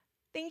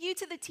Thank you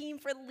to the team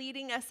for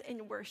leading us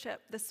in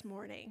worship this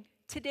morning.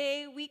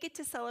 Today, we get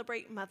to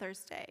celebrate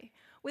Mother's Day.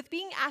 With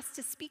being asked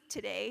to speak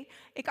today,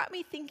 it got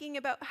me thinking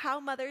about how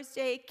Mother's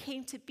Day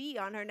came to be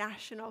on our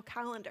national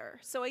calendar.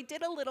 So I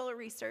did a little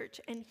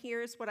research, and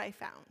here's what I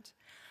found.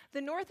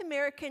 The North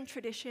American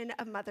tradition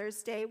of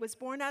Mother's Day was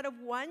born out of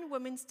one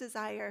woman's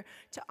desire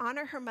to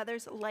honor her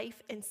mother's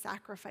life and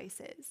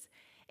sacrifices.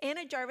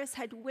 Anna Jarvis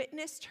had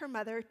witnessed her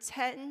mother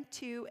tend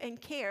to and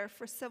care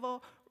for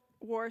Civil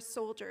War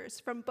soldiers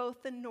from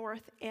both the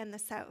North and the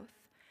South.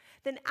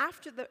 Then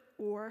after the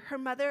war, her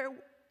mother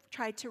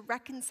tried to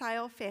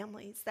reconcile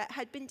families that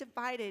had been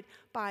divided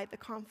by the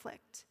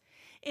conflict.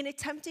 In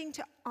attempting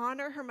to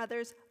honor her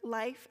mother's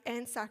life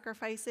and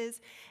sacrifices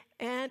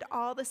and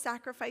all the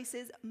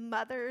sacrifices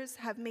mothers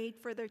have made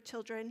for their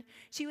children,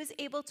 she was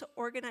able to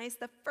organize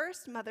the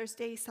first Mother's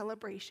Day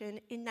celebration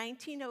in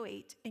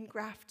 1908 in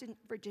Grafton,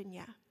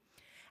 Virginia.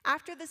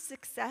 After the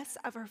success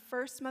of her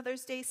first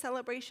Mother's Day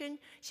celebration,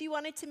 she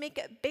wanted to make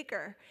it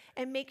bigger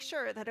and make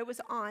sure that it was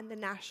on the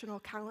national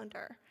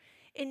calendar.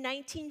 In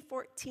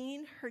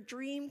 1914, her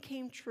dream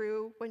came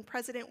true when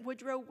President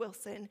Woodrow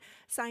Wilson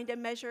signed a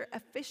measure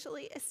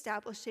officially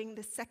establishing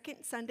the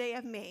second Sunday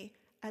of May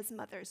as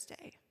Mother's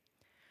Day.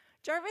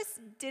 Jarvis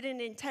didn't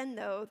intend,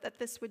 though, that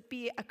this would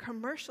be a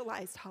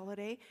commercialized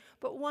holiday,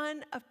 but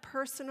one of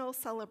personal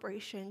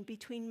celebration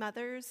between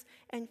mothers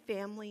and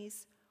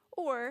families,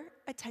 or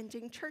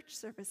attending church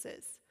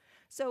services.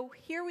 So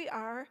here we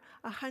are,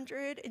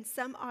 100 and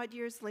some odd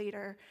years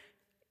later,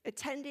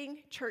 attending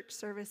church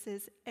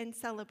services and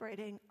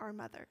celebrating our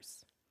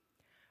mothers.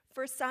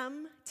 For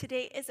some,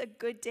 today is a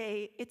good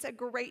day. It's a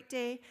great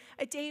day,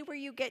 a day where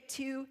you get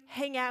to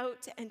hang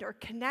out and or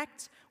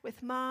connect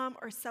with mom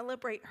or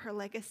celebrate her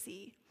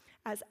legacy,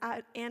 as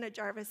Anna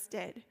Jarvis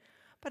did.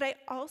 But I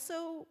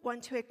also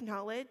want to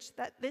acknowledge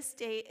that this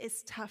day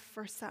is tough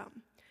for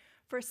some.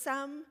 For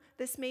some,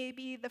 this may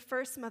be the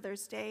first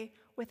Mother's Day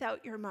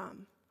without your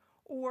mom,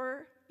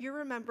 or you're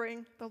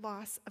remembering the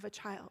loss of a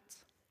child.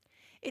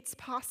 It's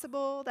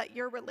possible that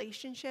your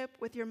relationship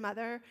with your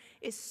mother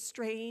is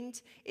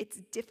strained, it's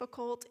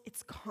difficult,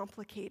 it's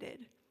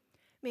complicated.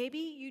 Maybe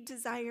you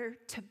desire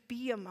to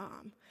be a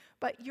mom,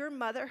 but your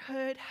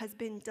motherhood has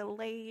been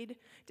delayed,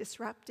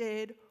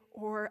 disrupted,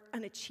 or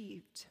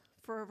unachieved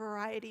for a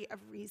variety of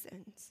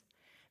reasons.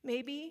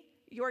 Maybe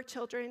your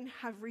children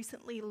have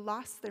recently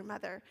lost their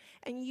mother,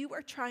 and you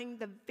are trying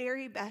the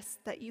very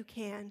best that you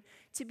can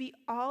to be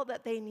all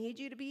that they need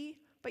you to be,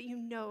 but you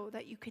know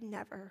that you can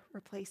never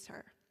replace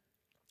her.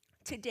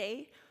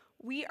 Today,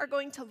 we are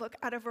going to look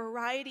at a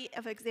variety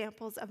of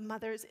examples of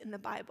mothers in the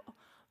Bible,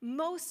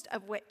 most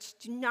of which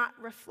do not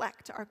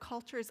reflect our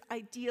culture's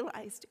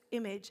idealized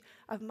image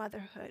of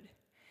motherhood.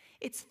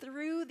 It's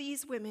through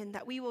these women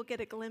that we will get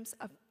a glimpse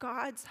of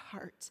God's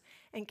heart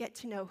and get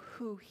to know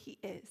who He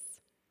is.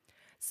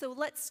 So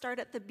let's start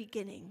at the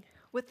beginning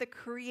with the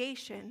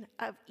creation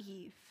of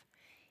Eve.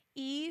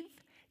 Eve,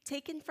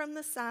 taken from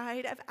the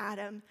side of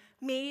Adam,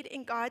 made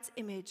in God's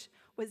image,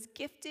 was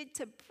gifted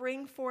to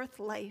bring forth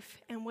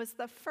life and was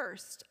the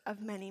first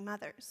of many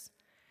mothers.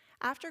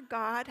 After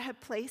God had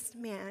placed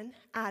man,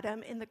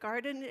 Adam, in the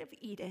Garden of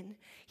Eden,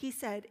 He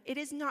said, "It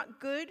is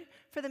not good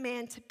for the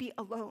man to be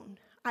alone.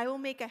 I will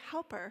make a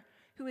helper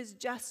who is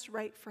just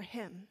right for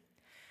him."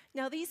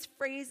 Now, these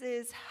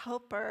phrases,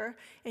 helper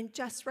and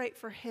just right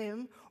for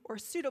him, or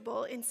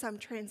suitable in some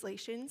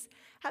translations,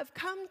 have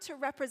come to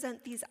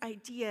represent these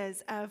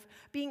ideas of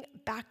being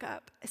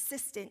backup,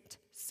 assistant,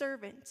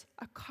 servant,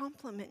 a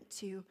complement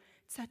to,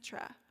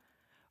 etc.,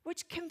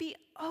 which can be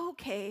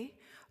okay,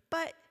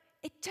 but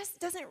it just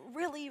doesn't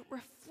really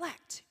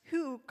reflect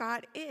who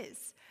God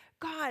is.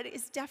 God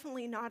is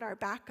definitely not our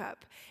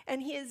backup,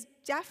 and He is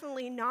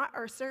definitely not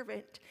our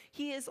servant.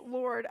 He is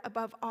Lord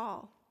above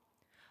all.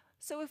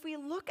 So if we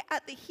look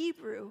at the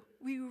Hebrew,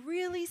 we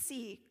really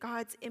see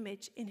God's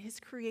image in His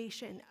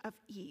creation of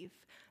Eve,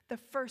 the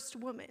first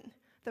woman,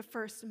 the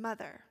first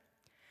mother.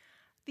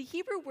 The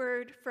Hebrew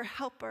word for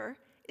helper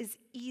is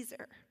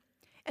ezer,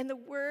 and the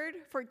word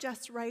for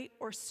just right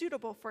or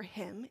suitable for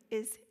him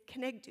is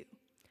kenegdu.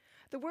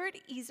 The word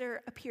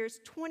ezer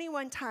appears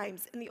 21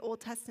 times in the Old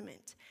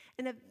Testament,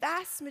 and a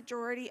vast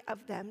majority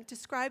of them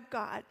describe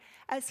God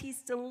as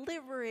He's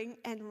delivering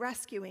and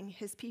rescuing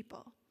His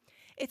people.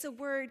 It's a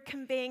word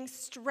conveying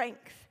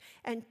strength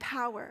and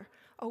power,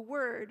 a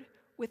word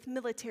with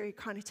military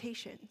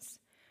connotations.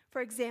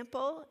 For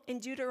example, in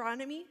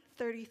Deuteronomy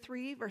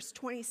 33, verse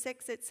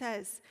 26, it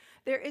says,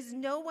 "There is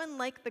no one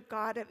like the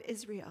God of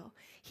Israel.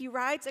 He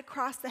rides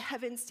across the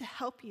heavens to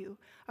help you,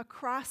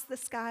 across the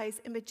skies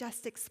in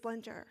majestic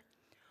splendor."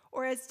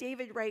 Or as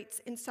David writes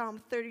in Psalm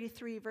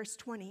 33, verse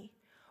 20,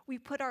 "We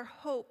put our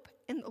hope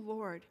in the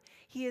Lord.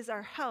 He is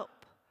our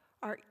help,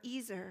 our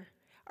ezer,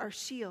 our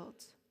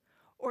shield."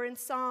 Or in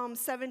Psalm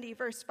 70,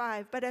 verse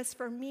 5, "But as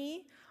for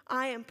me,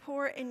 I am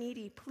poor and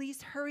needy.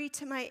 Please hurry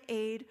to my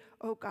aid,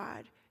 O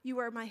God. You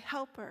are my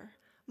helper,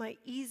 my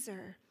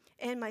ezer,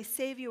 and my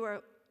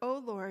Savior, O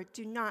Lord.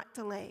 Do not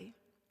delay."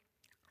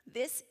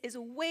 This is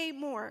way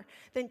more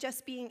than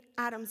just being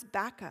Adam's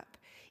backup.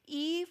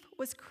 Eve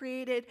was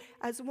created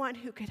as one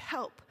who could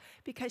help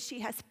because she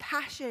has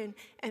passion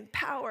and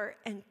power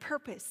and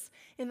purpose,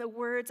 in the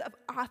words of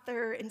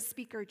author and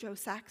speaker Joe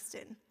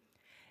Saxton.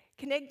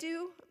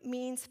 Kenegdu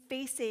means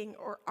facing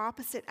or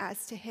opposite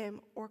as to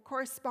him or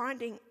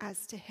corresponding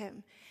as to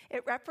him.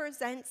 It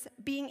represents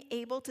being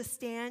able to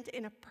stand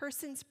in a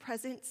person's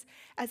presence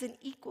as an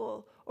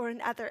equal or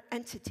another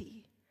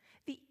entity.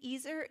 The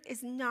Ezer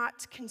is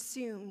not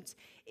consumed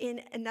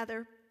in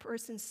another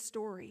person's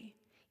story.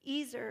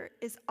 Ezer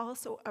is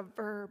also a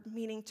verb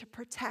meaning to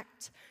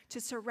protect, to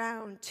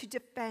surround, to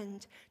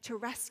defend, to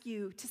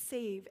rescue, to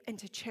save, and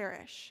to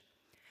cherish.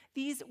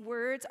 These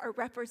words are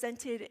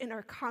represented in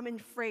our common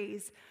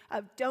phrase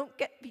of don't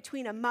get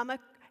between a mama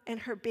and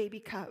her baby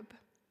cub.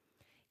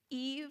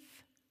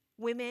 Eve,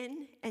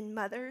 women, and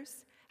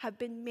mothers have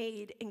been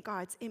made in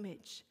God's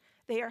image.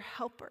 They are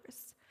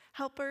helpers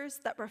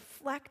that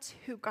reflect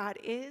who God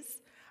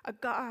is, a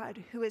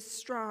God who is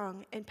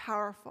strong and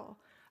powerful,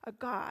 a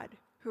God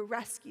who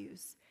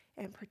rescues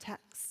and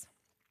protects.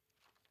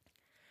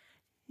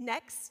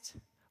 Next,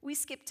 we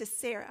skip to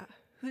Sarah,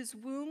 whose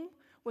womb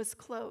was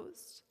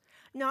closed.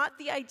 Not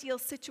the ideal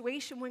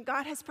situation when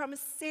God has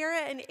promised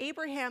Sarah and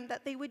Abraham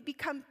that they would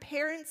become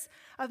parents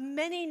of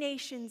many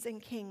nations,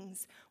 and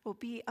kings will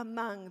be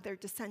among their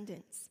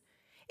descendants.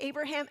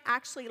 Abraham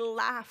actually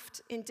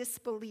laughed in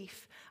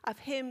disbelief of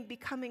him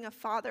becoming a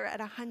father at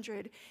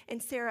 100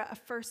 and Sarah a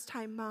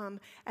first-time mom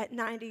at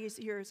 90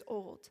 years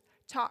old.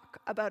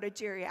 Talk about a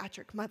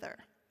geriatric mother.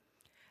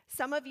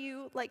 Some of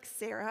you, like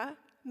Sarah,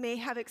 may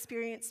have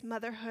experienced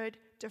motherhood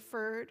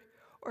deferred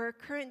or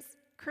are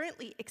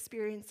currently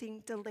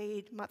experiencing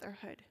delayed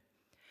motherhood.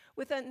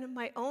 Within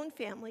my own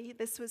family,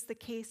 this was the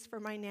case for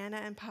my Nana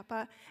and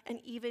Papa and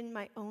even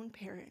my own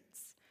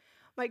parents.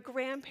 My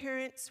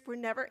grandparents were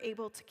never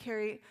able to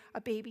carry a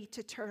baby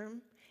to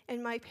term,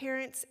 and my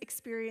parents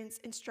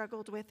experienced and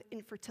struggled with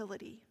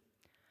infertility.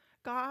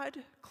 God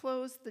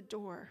closed the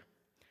door,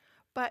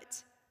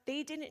 but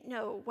they didn't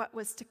know what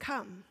was to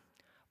come.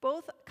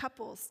 Both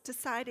couples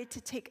decided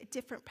to take a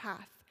different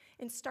path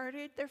and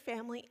started their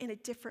family in a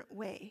different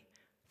way,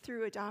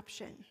 through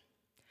adoption.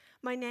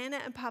 My Nana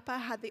and Papa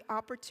had the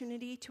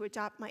opportunity to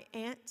adopt my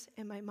aunt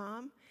and my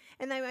mom,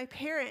 and then my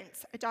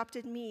parents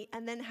adopted me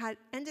and then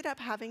ended up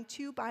having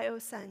 2 bio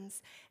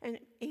sons and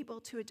able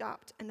to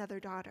adopt another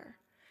daughter.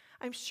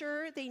 I'm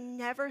sure they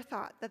never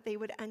thought that they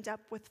would end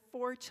up with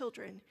 4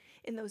 children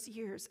in those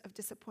years of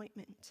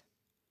disappointment.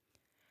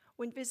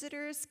 When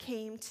visitors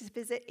came to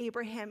visit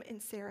Abraham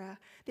and Sarah,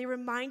 they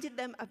reminded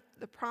them of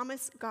the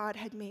promise God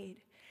had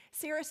made.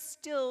 Sarah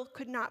still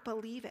could not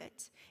believe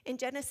it. In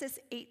Genesis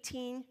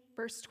 18,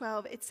 verse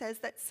 12, it says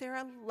that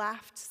Sarah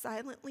laughed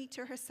silently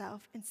to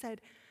herself and said,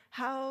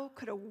 "How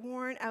could a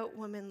worn-out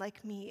woman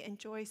like me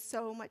enjoy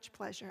so much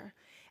pleasure,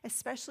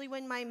 especially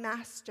when my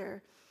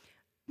master,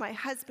 my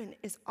husband,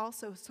 is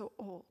also so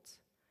old?"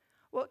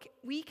 What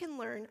we can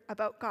learn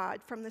about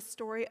God from the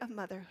story of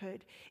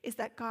motherhood is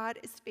that God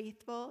is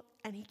faithful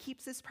and he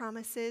keeps his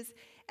promises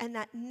and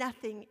that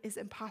nothing is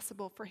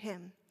impossible for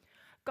him.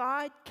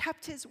 God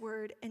kept his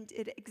word and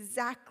did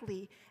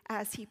exactly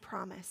as he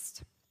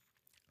promised.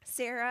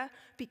 Sarah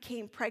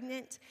became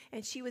pregnant,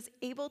 and she was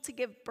able to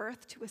give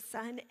birth to a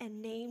son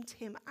and named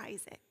him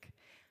Isaac.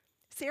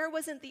 Sarah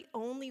wasn't the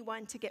only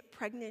one to get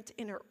pregnant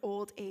in her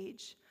old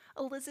age.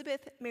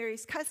 Elizabeth,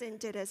 Mary's cousin,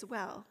 did as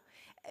well.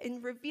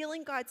 In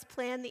revealing God's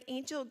plan, the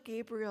angel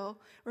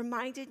Gabriel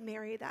reminded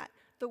Mary that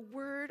the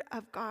word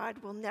of God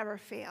will never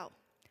fail.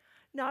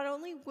 Not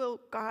only will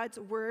God's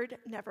word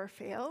never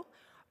fail,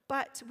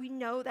 but we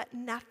know that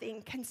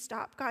nothing can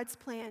stop God's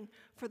plan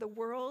for the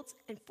world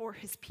and for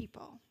his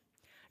people.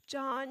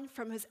 John,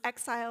 from his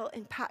exile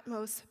in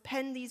Patmos,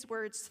 penned these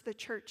words to the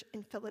church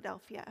in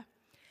Philadelphia.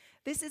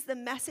 "This is the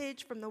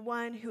message from the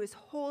one who is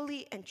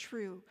holy and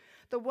true,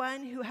 the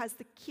one who has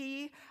the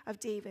key of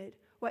David.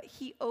 What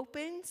he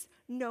opens,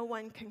 no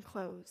one can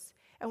close,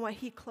 and what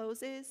he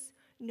closes,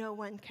 no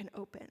one can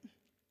open."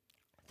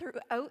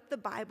 Throughout the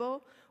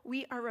Bible,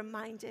 we are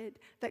reminded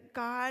that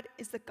God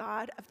is the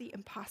God of the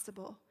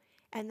impossible,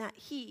 and that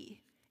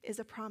he is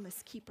a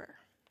promise keeper.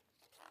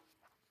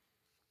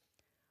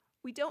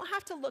 We don't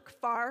have to look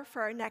far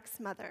for our next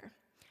mother.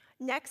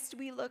 Next,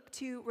 we look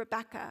to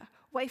Rebekah,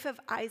 wife of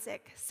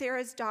Isaac,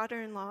 Sarah's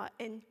daughter-in-law,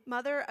 and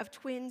mother of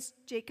twins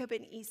Jacob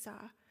and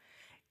Esau.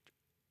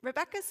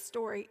 Rebekah's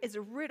story is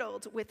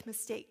riddled with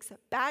mistakes,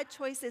 bad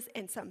choices,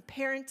 and some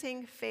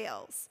parenting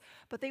fails.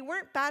 But they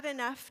weren't bad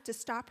enough to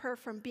stop her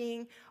from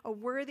being a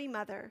worthy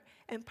mother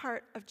and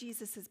part of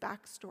Jesus'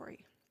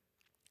 backstory.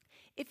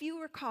 If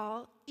you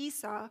recall,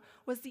 Esau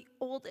was the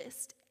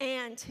oldest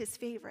and his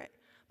favorite,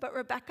 but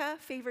Rebekah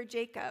favored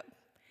Jacob.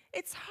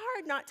 It's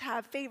hard not to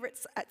have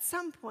favorites at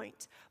some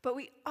point, but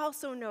we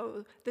also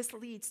know this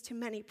leads to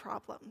many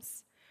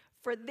problems.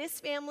 For this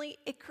family,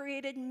 it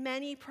created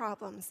many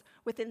problems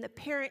within the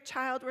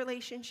parent-child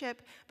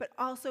relationship, but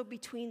also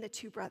between the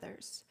 2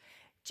 brothers.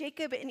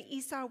 Jacob and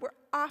Esau were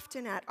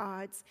often at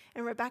odds,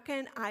 and Rebekah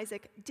and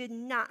Isaac did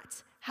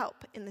not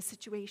help in the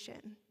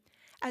situation.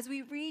 As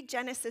we read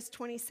Genesis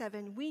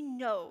 27, we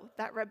know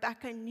that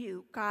Rebekah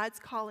knew God's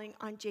calling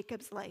on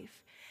Jacob's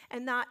life,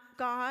 and that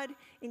God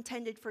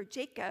intended for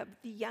Jacob,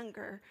 the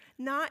younger,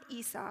 not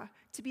Esau,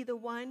 to be the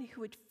one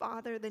who would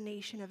father the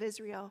nation of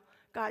Israel,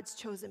 God's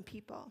chosen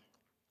people.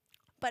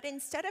 But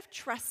instead of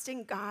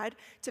trusting God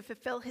to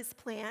fulfill his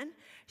plan,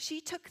 she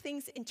took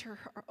things into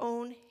her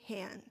own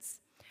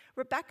hands.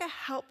 Rebekah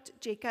helped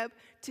Jacob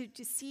to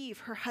deceive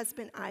her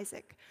husband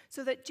Isaac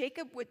so that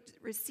Jacob would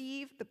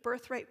receive the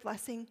birthright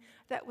blessing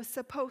that was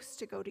supposed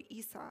to go to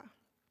Esau.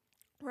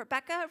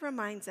 Rebekah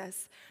reminds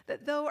us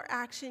that though our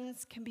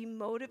actions can be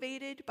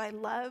motivated by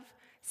love,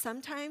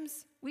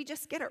 sometimes we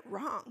just get it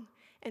wrong,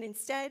 and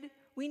instead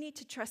we need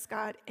to trust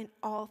God in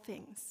all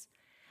things.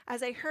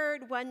 As I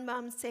heard one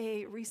mom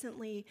say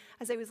recently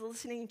as I was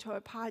listening to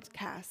a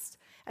podcast,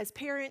 as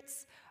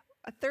parents,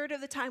 a third of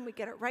the time we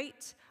get it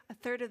right, a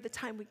third of the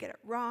time we get it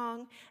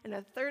wrong, and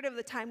a third of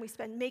the time we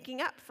spend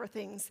making up for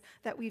things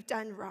that we've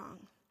done wrong.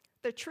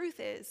 The truth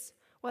is,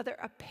 whether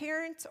a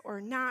parent or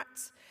not,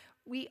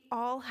 we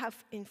all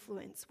have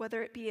influence,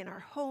 whether it be in our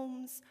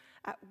homes,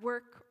 at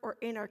work, or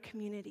in our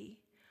community.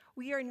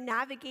 We are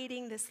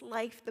navigating this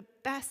life the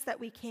best that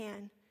we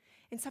can,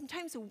 and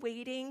sometimes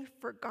waiting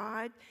for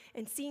God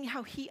and seeing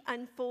how he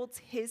unfolds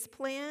his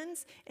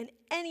plans in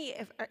any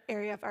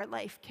area of our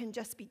life can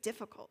just be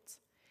difficult.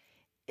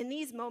 In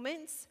these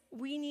moments,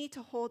 we need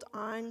to hold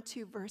on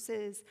to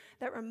verses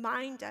that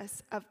remind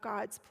us of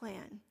God's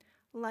plan,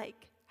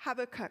 like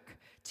Habakkuk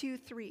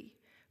 2:3.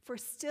 For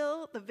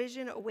still the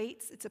vision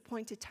awaits its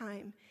appointed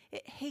time.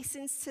 It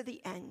hastens to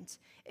the end.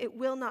 It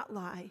will not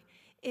lie.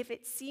 If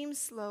it seems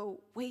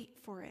slow, wait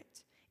for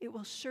it. It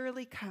will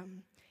surely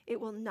come. It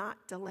will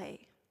not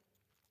delay.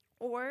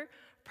 Or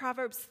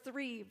Proverbs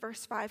 3,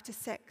 verse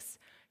 5-6.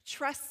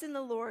 Trust in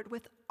the Lord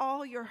with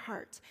all your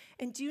heart,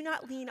 and do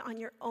not lean on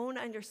your own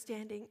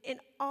understanding. In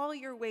all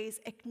your ways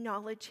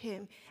acknowledge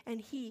him, and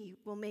he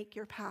will make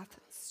your path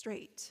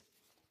straight.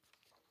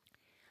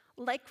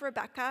 Like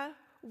Rebekah,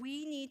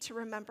 we need to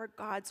remember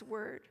God's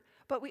word,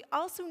 but we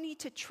also need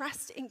to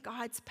trust in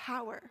God's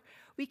power.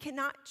 We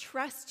cannot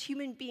trust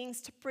human beings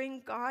to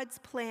bring God's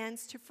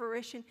plans to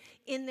fruition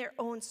in their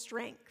own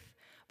strength,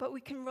 but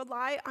we can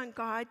rely on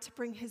God to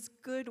bring his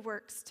good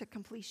works to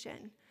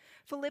completion.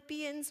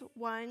 Philippians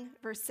 1,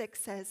 verse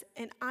 6 says,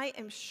 and I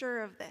am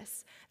sure of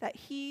this, that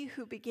he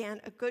who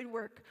began a good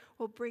work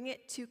will bring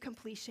it to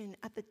completion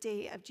at the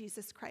day of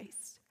Jesus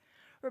Christ.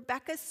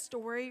 Rebekah's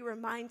story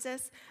reminds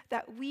us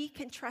that we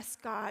can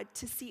trust God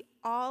to see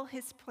all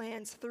his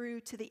plans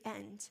through to the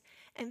end.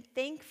 And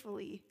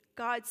thankfully,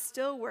 God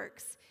still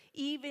works,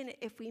 even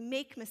if we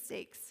make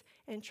mistakes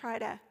and try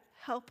to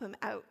help him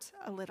out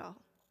a little.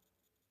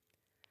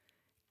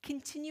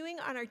 Continuing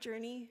on our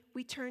journey,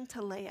 we turn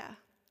to Leah,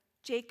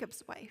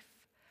 Jacob's wife.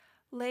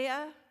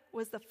 Leah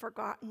was the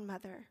forgotten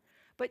mother,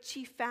 but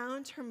she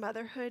found her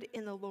motherhood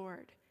in the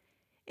Lord.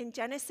 In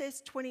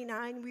Genesis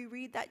 29, we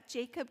read that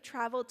Jacob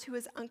traveled to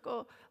his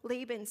uncle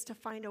Laban's to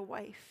find a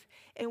wife.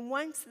 And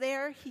once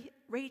there,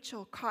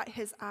 Rachel caught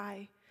his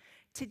eye.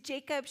 To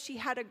Jacob, she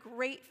had a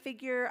great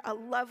figure, a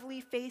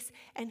lovely face,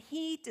 and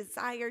he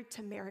desired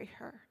to marry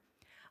her.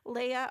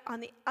 Leah,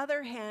 on the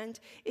other hand,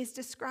 is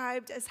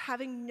described as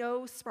having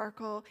no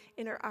sparkle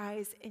in her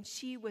eyes, and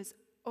she was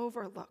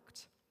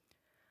overlooked.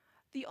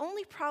 The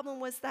only problem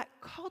was that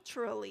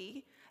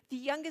culturally, the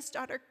youngest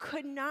daughter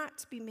could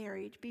not be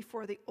married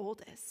before the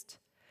oldest.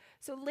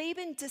 So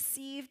Laban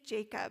deceived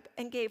Jacob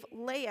and gave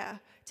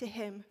Leah to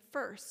him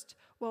first,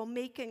 while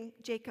making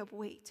Jacob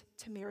wait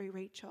to marry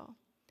Rachel.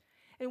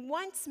 And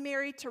once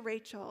married to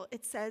Rachel,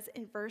 it says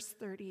in verse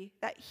 30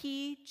 that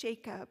he,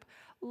 Jacob,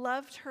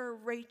 loved her,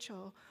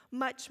 Rachel,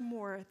 much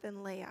more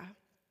than Leah.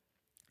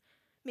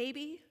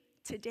 Maybe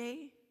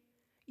today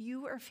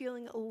you are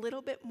feeling a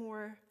little bit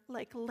more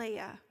like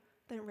Leah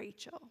than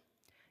Rachel.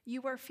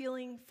 You are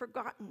feeling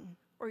forgotten,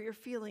 or you're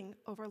feeling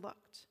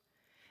overlooked.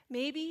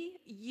 Maybe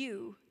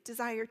you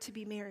desire to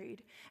be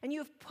married and you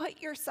have put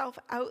yourself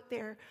out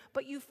there,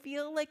 but you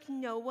feel like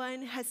no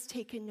one has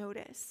taken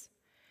notice.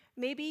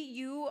 Maybe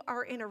you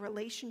are in a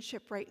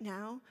relationship right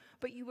now,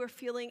 but you are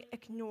feeling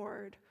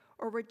ignored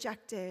or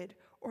rejected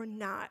or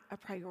not a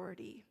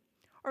priority.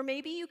 Or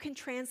maybe you can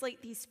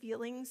translate these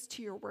feelings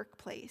to your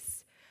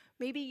workplace.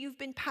 Maybe you've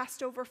been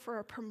passed over for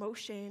a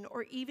promotion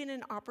or even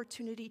an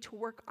opportunity to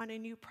work on a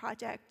new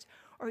project,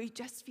 or you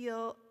just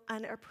feel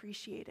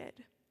unappreciated.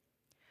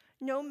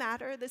 No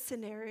matter the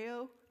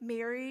scenario,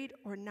 married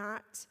or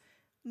not,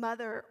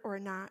 mother or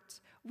not,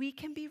 we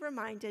can be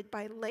reminded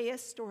by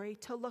Leah's story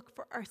to look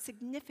for our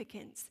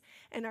significance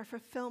and our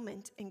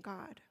fulfillment in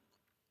God.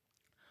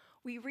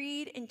 We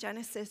read in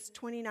Genesis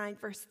 29,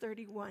 verse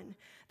 31,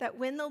 that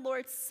when the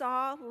Lord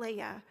saw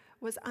Leah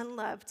was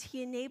unloved,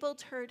 he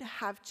enabled her to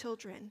have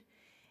children.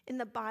 In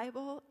the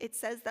Bible, it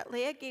says that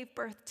Leah gave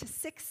birth to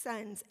 6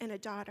 sons and a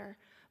daughter,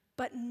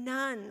 but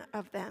none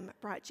of them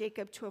brought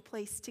Jacob to a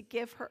place to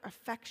give her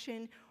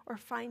affection or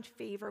find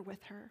favor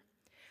with her.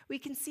 We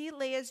can see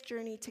Leah's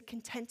journey to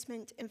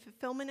contentment and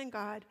fulfillment in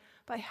God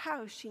by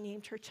how she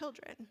named her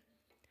children.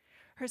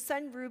 Her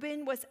son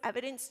Reuben was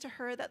evidence to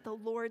her that the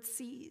Lord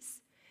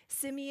sees.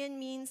 Simeon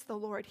means the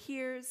Lord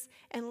hears,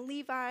 and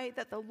Levi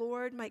that the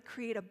Lord might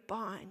create a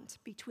bond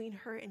between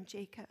her and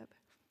Jacob.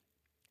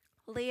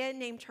 Leah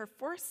named her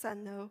fourth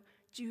son, though,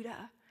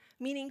 Judah,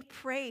 meaning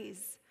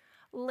praise.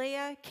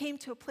 Leah came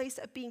to a place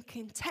of being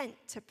content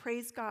to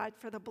praise God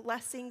for the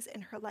blessings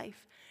in her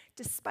life,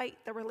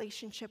 despite the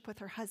relationship with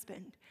her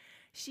husband.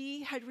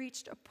 She had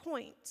reached a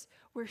point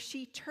where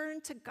she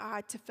turned to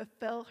God to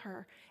fulfill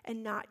her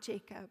and not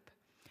Jacob.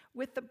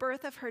 With the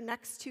birth of her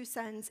next two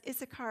sons,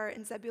 Issachar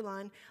and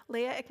Zebulun,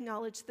 Leah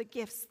acknowledged the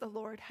gifts the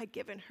Lord had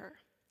given her.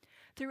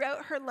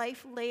 Throughout her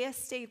life, Leah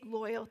stayed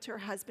loyal to her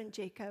husband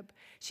Jacob.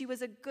 She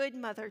was a good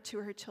mother to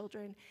her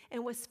children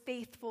and was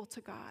faithful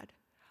to God.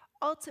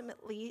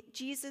 Ultimately,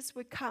 Jesus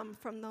would come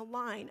from the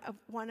line of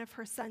one of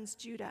her sons,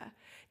 Judah.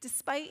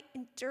 Despite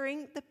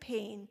enduring the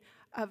pain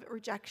of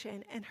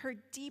rejection and her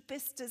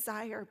deepest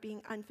desire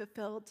being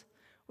unfulfilled,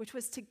 which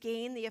was to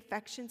gain the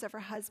affections of her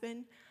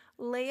husband,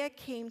 Leah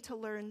came to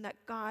learn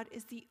that God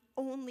is the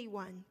only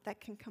one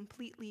that can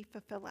completely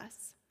fulfill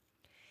us.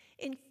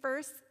 In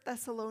 1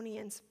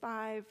 Thessalonians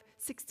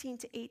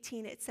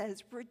 5:16-18, it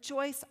says,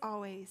 "Rejoice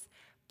always,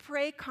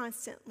 pray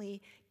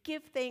constantly,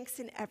 give thanks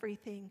in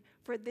everything,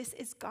 for this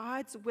is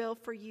God's will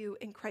for you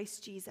in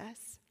Christ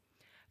Jesus."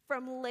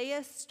 From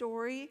Leah's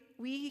story,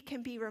 we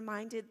can be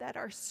reminded that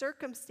our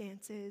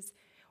circumstances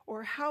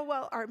or how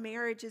well our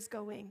marriage is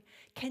going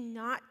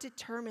cannot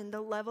determine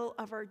the level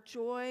of our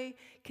joy,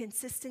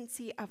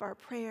 consistency of our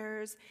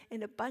prayers,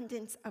 and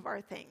abundance of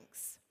our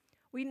thanks.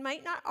 We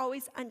might not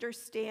always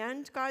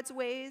understand God's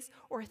ways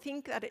or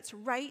think that it's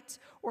right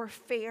or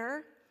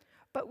fair,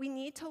 but we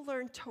need to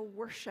learn to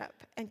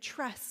worship and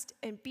trust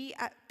and be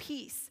at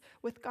peace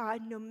with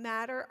God no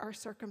matter our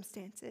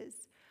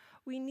circumstances.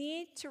 We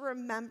need to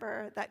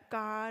remember that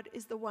God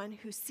is the one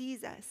who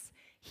sees us,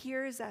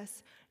 hears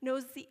us,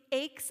 knows the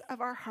aches of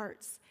our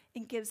hearts,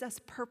 and gives us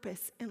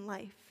purpose in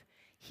life.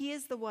 He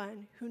is the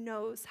one who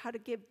knows how to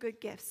give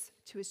good gifts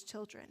to his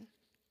children.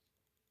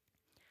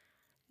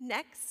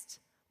 Next,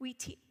 we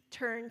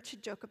turn to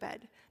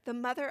Jochabed, the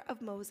mother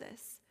of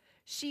Moses.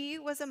 She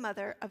was a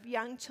mother of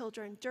young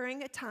children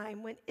during a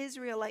time when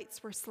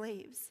Israelites were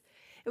slaves.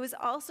 It was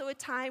also a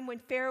time when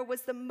Pharaoh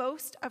was the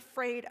most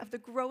afraid of the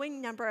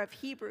growing number of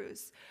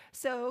Hebrews.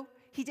 So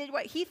he did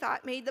what he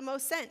thought made the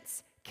most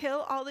sense: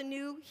 kill all the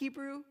new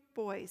Hebrew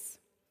boys.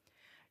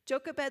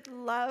 Jochebed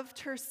loved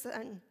her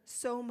son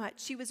so much,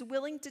 she was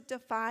willing to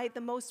defy the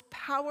most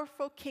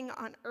powerful king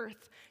on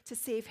earth to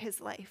save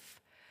his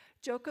life.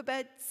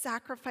 Jochebed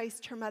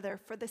sacrificed her mother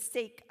for the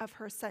sake of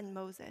her son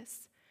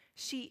Moses.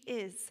 She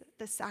is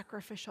the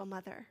sacrificial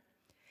mother.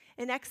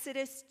 In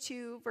Exodus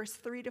 2, verse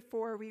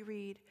 3-4, we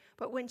read,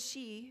 "But when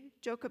she,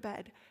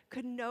 Jochebed,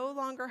 could no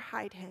longer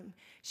hide him,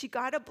 she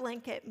got a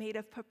blanket made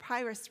of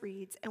papyrus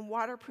reeds and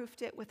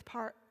waterproofed it with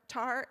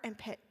tar and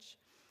pitch.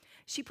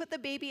 She put the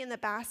baby in the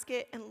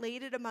basket and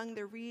laid it among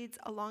the reeds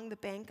along the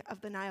bank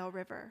of the Nile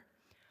River.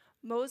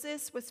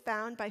 Moses was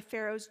found by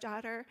Pharaoh's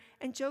daughter,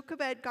 and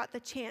Jochebed got the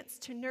chance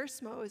to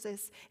nurse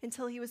Moses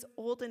until he was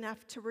old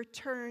enough to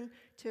return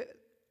to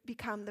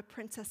become the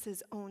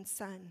princess's own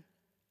son."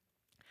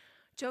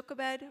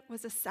 Jochebed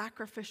was a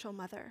sacrificial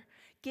mother,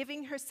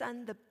 giving her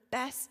son the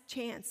best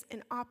chance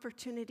and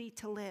opportunity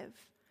to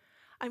live.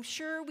 I'm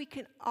sure we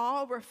can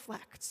all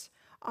reflect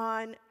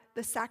on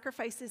the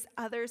sacrifices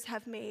others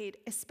have made,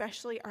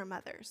 especially our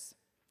mothers.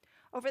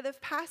 Over the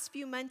past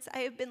few months, I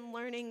have been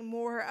learning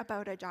more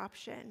about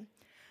adoption,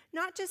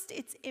 not just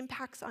its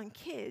impacts on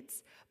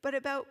kids, but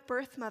about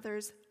birth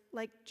mothers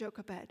like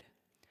Jochebed.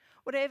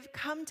 What I have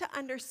come to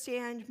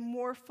understand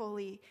more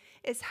fully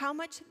is how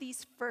much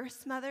these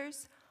first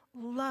mothers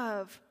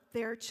love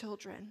their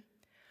children.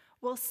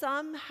 While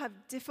some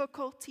have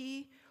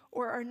difficulty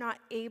or are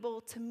not able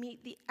to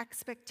meet the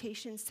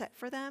expectations set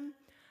for them,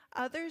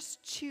 others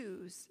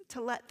choose to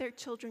let their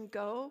children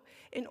go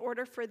in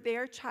order for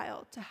their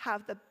child to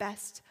have the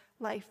best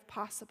life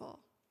possible.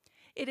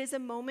 It is a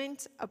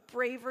moment of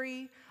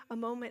bravery, a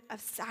moment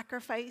of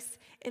sacrifice,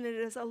 and it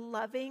is a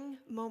loving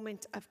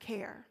moment of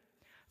care.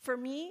 For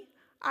me,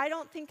 I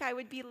don't think I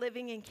would be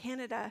living in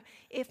Canada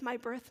if my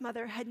birth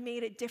mother had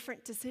made a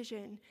different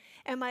decision,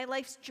 and my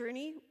life's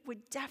journey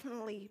would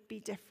definitely be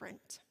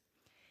different.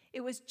 It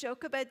was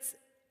Jochebed's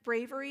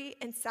bravery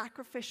and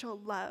sacrificial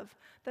love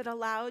that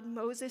allowed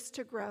Moses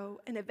to grow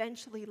and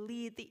eventually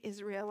lead the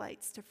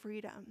Israelites to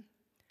freedom.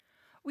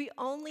 We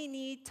only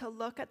need to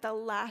look at the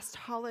last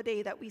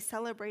holiday that we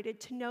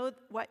celebrated to know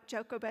what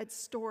Jochebed's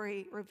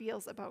story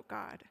reveals about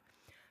God.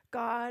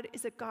 God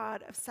is a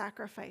God of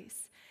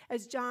sacrifice.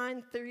 As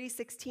John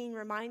 3:16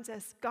 reminds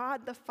us,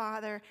 God the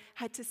Father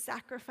had to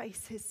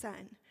sacrifice his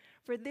son.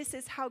 For this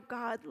is how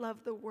God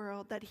loved the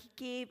world, that he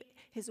gave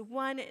his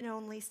one and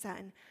only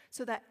son,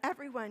 so that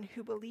everyone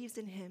who believes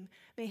in him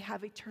may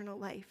have eternal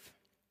life.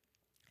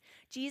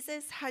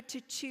 Jesus had to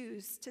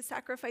choose to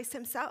sacrifice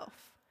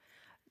himself.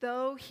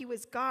 Though he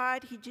was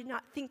God, he did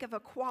not think of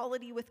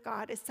equality with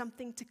God as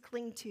something to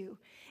cling to.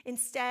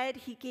 Instead,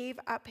 he gave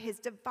up his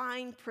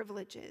divine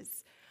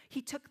privileges.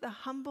 He took the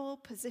humble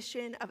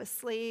position of a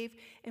slave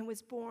and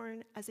was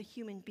born as a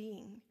human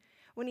being.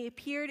 When he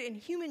appeared in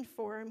human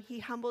form, he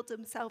humbled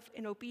himself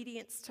in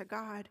obedience to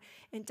God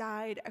and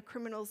died a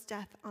criminal's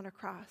death on a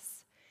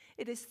cross.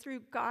 It is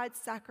through God's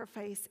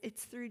sacrifice,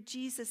 it's through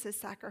Jesus'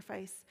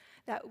 sacrifice,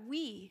 that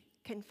we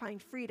can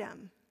find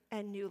freedom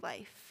and new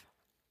life.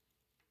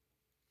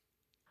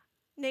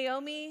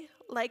 Naomi,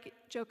 like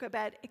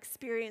Jochabed,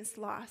 experienced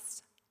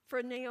loss.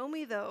 For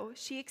Naomi, though,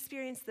 she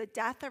experienced the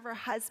death of her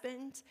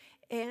husband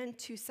and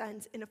 2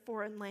 sons in a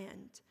foreign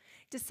land.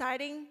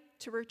 Deciding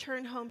to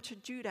return home to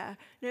Judah,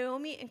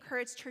 Naomi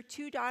encouraged her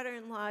 2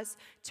 daughter-in-laws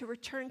to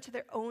return to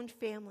their own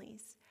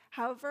families.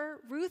 However,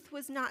 Ruth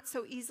was not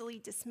so easily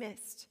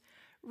dismissed.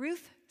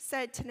 Ruth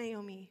said to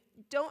Naomi,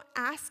 "Don't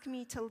ask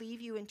me to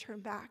leave you and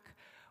turn back.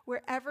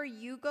 Wherever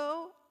you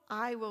go,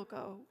 I will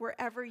go.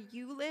 Wherever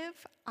you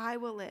live, I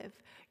will live.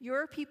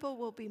 Your people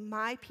will be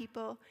my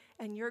people,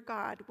 and your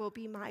God will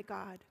be my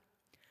God."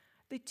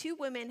 The 2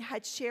 women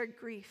had shared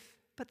grief,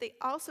 but they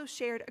also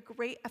shared a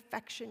great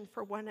affection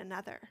for one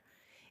another.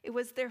 It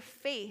was their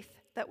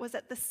faith that was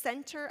at the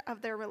center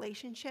of their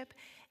relationship,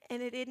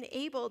 and it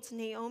enabled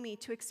Naomi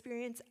to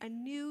experience a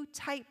new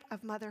type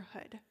of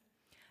motherhood,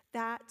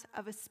 that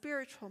of a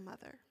spiritual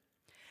mother.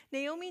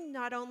 Naomi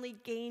not only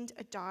gained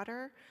a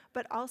daughter,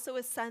 but also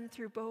a son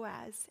through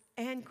Boaz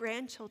and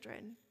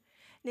grandchildren.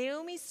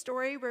 Naomi's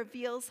story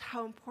reveals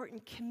how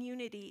important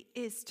community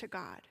is to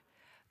God.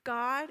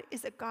 God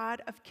is a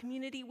God of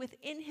community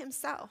within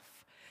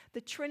himself,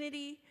 the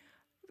Trinity,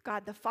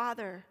 God the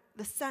Father,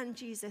 the Son,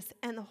 Jesus,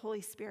 and the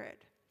Holy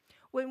Spirit.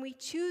 When we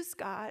choose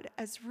God,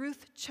 as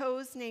Ruth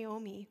chose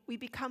Naomi, we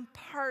become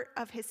part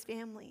of his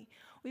family.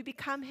 We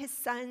become his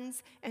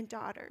sons and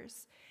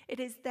daughters. It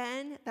is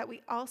then that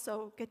we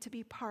also get to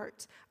be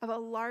part of a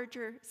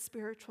larger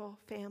spiritual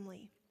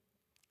family.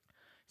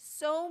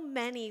 So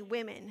many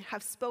women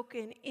have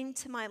spoken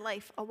into my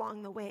life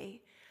along the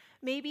way.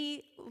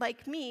 Maybe,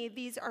 like me,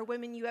 these are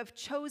women you have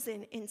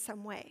chosen in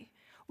some way.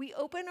 We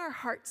open our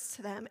hearts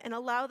to them and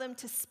allow them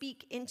to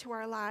speak into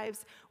our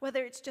lives,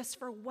 whether it's just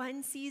for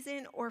one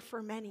season or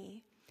for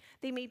many.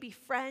 They may be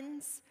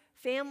friends,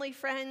 family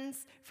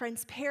friends,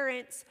 friends'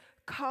 parents,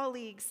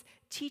 colleagues,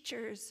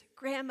 teachers,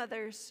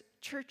 grandmothers,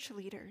 church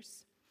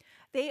leaders.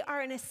 They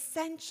are an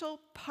essential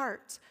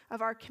part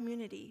of our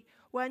community,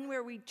 one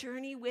where we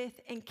journey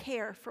with and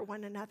care for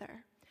one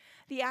another.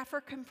 The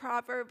African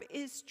proverb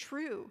is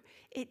true.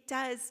 It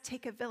does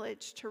take a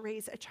village to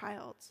raise a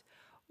child.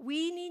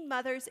 We need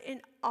mothers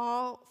in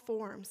all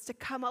forms to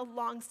come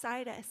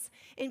alongside us,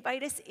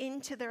 invite us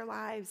into their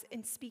lives,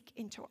 and speak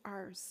into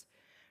ours.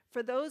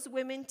 For those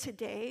women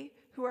today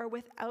who are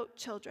without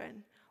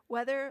children,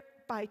 whether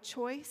by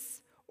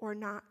choice or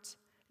not,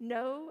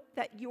 know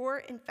that your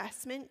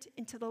investment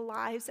into the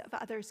lives of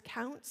others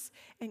counts,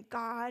 and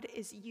God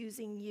is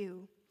using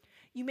you.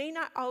 You may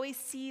not always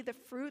see the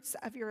fruits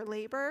of your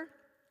labor,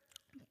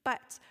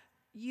 but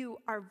you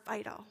are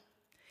vital.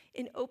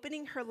 In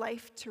opening her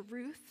life to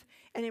Ruth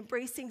and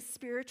embracing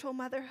spiritual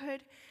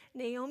motherhood,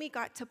 Naomi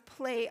got to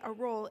play a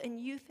role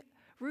in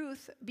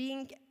Ruth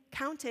being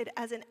counted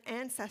as an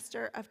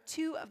ancestor of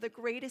 2 of the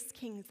greatest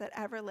kings that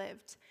ever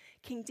lived,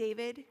 King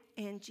David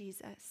and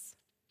Jesus.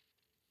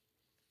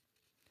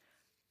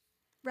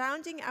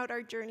 Rounding out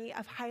our journey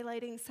of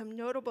highlighting some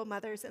notable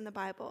mothers in the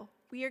Bible,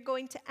 we are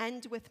going to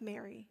end with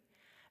Mary.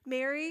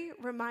 Mary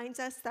reminds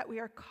us that we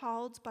are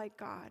called by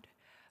God.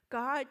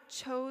 God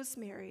chose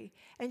Mary,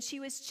 and she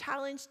was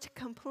challenged to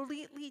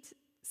completely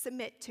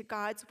submit to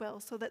God's will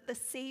so that the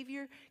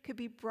Savior could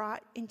be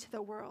brought into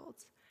the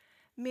world.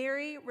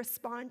 Mary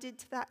responded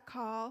to that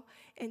call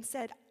and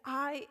said,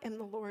 "I am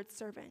the Lord's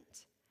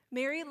servant."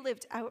 Mary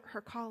lived out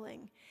her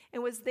calling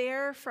and was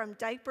there from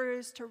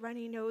diapers to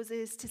runny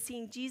noses to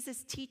seeing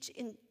Jesus teach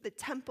in the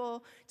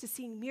temple, to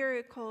seeing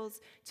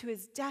miracles, to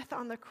his death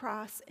on the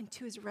cross, and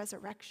to his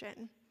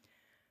resurrection.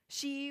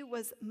 She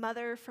was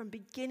mother from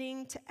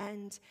beginning to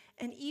end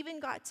and even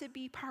got to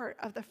be part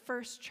of the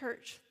first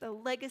church, the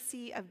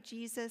legacy of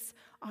Jesus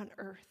on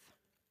earth.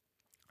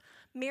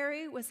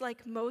 Mary was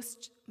like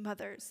most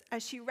mothers,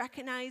 as she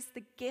recognized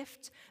the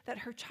gift that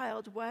her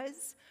child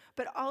was,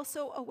 but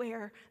also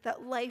aware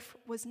that life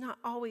was not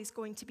always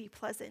going to be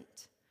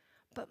pleasant.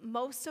 But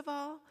most of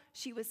all,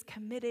 she was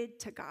committed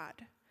to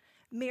God.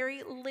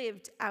 Mary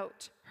lived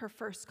out her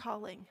first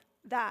calling,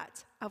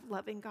 that of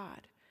loving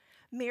God.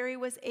 Mary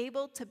was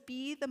able to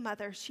be the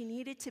mother she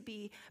needed to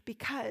be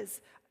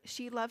because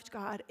she loved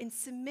God and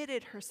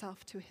submitted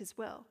herself to his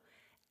will.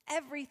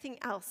 Everything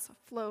else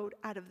flowed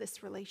out of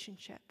this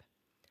relationship.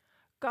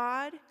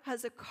 God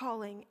has a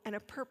calling and a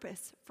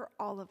purpose for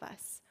all of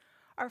us.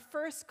 Our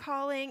first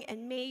calling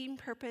and main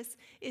purpose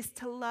is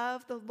to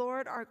love the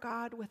Lord our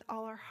God with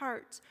all our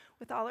heart,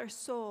 with all our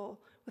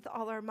soul, with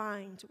all our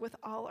mind, with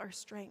all our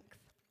strength.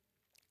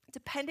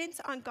 Dependence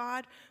on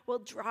God will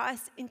draw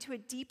us into a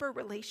deeper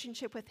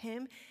relationship with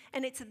him,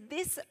 and it's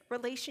this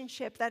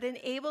relationship that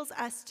enables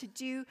us to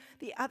do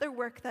the other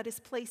work that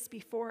is placed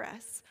before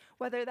us,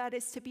 whether that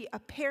is to be a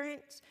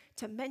parent,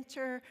 to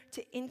mentor,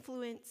 to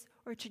influence,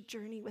 or to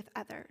journey with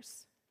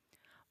others.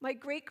 My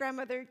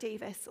great-grandmother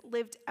Davis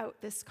lived out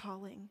this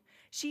calling.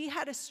 She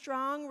had a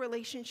strong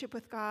relationship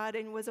with God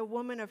and was a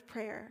woman of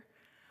prayer.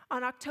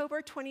 On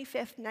October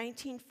 25th,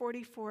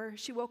 1944,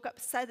 she woke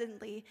up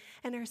suddenly,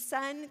 and her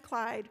son,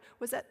 Clyde,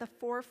 was at the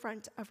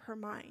forefront of her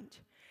mind.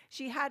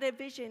 She had a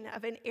vision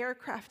of an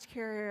aircraft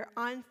carrier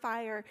on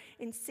fire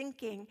and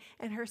sinking,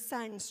 and her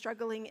son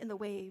struggling in the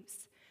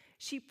waves.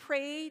 She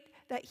prayed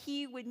that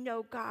he would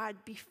know God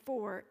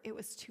before it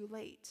was too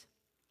late.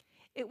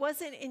 It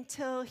wasn't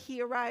until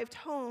he arrived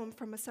home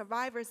from a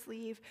survivor's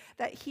leave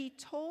that he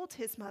told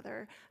his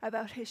mother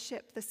about his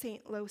ship, the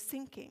St. Lo,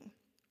 sinking.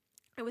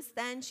 It was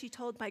then she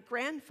told my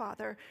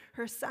grandfather,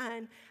 her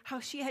son, how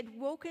she had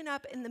woken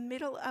up in the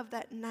middle of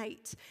that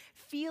night,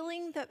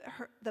 feeling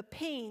the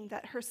pain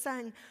that her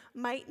son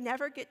might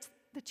never get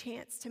the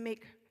chance to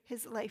make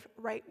his life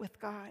right with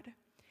God.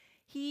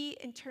 He,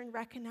 in turn,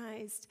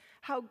 recognized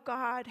how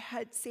God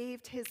had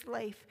saved his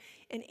life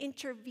and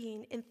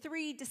intervened in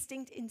 3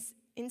 distinct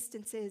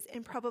instances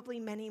and probably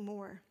many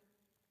more.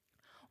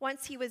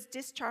 Once he was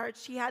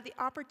discharged, he had the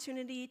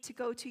opportunity to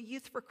go to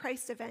Youth for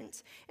Christ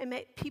event and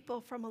met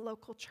people from a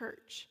local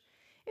church.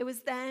 It was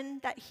then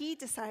that he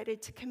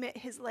decided to commit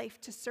his life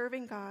to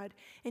serving God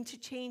and to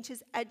change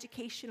his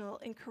educational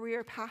and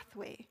career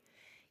pathway.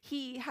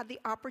 He had the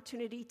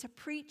opportunity to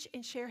preach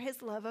and share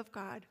his love of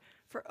God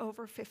for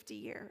over 50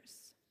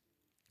 years.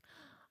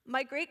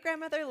 My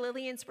great-grandmother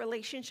Lillian's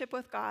relationship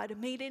with God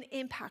made an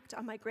impact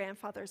on my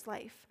grandfather's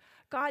life.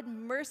 God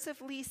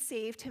mercifully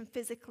saved him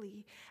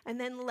physically and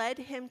then led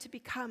him to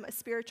become a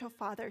spiritual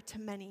father to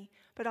many,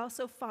 but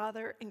also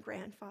father and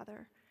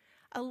grandfather.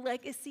 A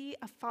legacy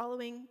of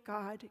following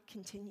God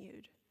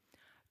continued.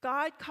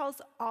 God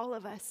calls all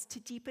of us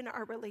to deepen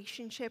our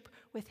relationship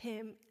with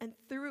him, and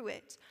through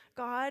it,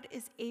 God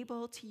is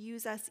able to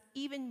use us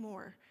even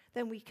more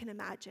than we can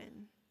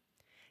imagine.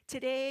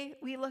 Today,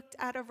 we looked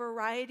at a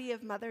variety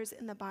of mothers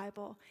in the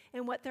Bible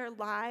and what their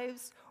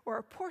lives, or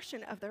a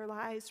portion of their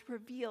lives,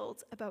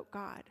 revealed about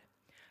God.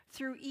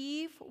 Through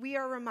Eve, we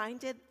are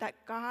reminded that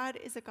God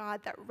is a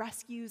God that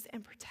rescues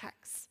and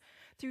protects.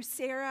 Through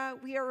Sarah,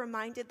 we are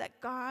reminded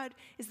that God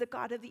is the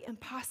God of the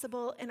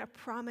impossible and a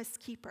promise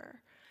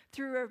keeper.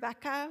 Through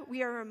Rebekah,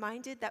 we are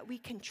reminded that we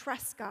can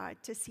trust God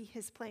to see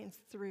his plans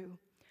through.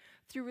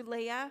 Through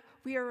Leah,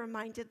 we are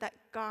reminded that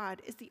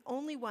God is the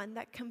only one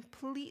that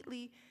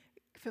completely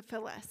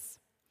fulfill us.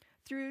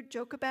 Through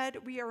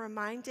Jochabed, we are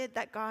reminded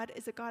that God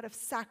is a God of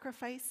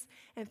sacrifice,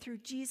 and through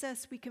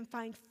Jesus, we can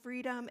find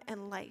freedom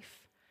and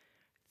life.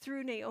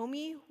 Through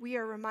Naomi, we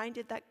are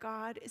reminded that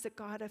God is a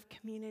God of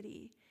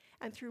community,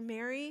 and through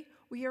Mary,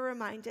 we are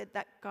reminded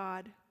that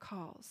God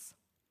calls.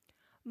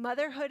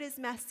 Motherhood is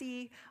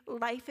messy,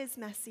 life is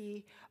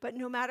messy, but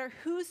no matter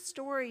whose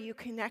story you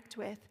connect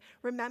with,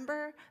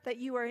 remember that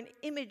you are an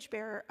image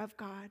bearer of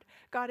God.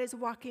 God is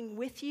walking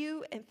with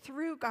you, and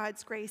through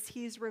God's grace,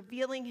 he is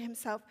revealing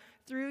himself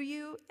through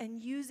you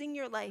and using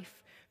your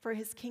life for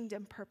his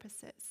kingdom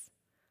purposes.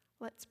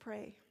 Let's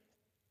pray.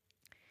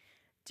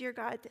 Dear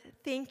God,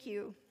 thank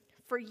you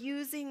for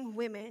using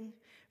women,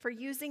 for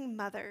using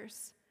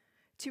mothers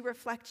to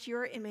reflect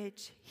your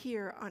image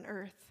here on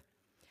earth.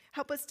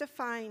 Help us to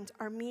find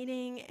our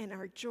meaning and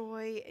our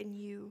joy in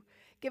you.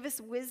 Give us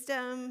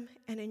wisdom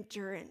and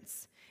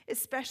endurance,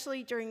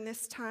 especially during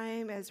this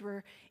time as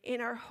we're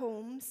in our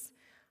homes.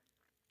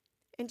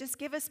 And just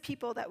give us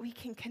people that we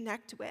can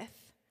connect with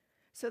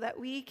so that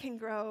we can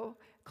grow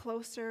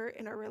closer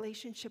in our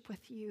relationship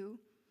with you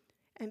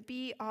and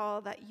be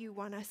all that you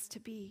want us to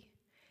be.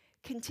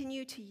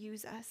 Continue to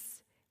use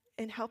us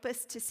and help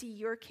us to see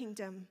your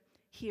kingdom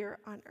here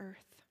on earth.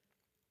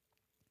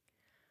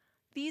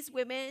 These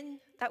women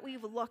that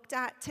we've looked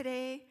at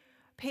today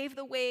pave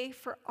the way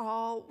for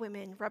all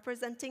women,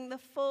 representing the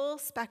full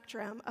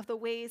spectrum of the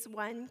ways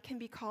one can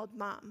be called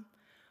mom.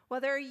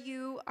 Whether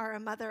you are a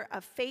mother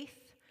of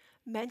faith,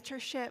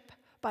 mentorship,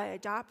 by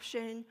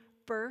adoption,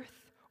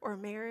 birth, or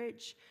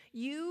marriage,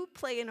 you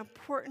play an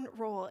important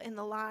role in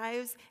the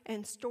lives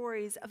and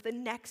stories of the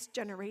next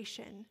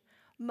generation.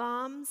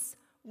 Moms,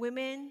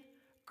 women,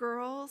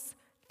 girls,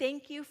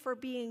 thank you for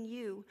being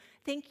you.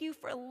 Thank you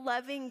for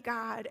loving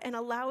God and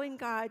allowing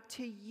God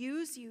to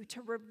use you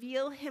to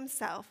reveal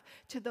himself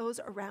to those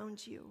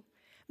around you.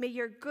 May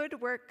your good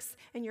works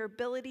and your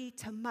ability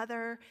to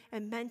mother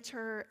and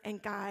mentor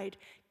and guide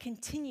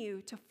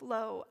continue to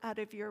flow out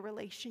of your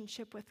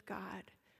relationship with God.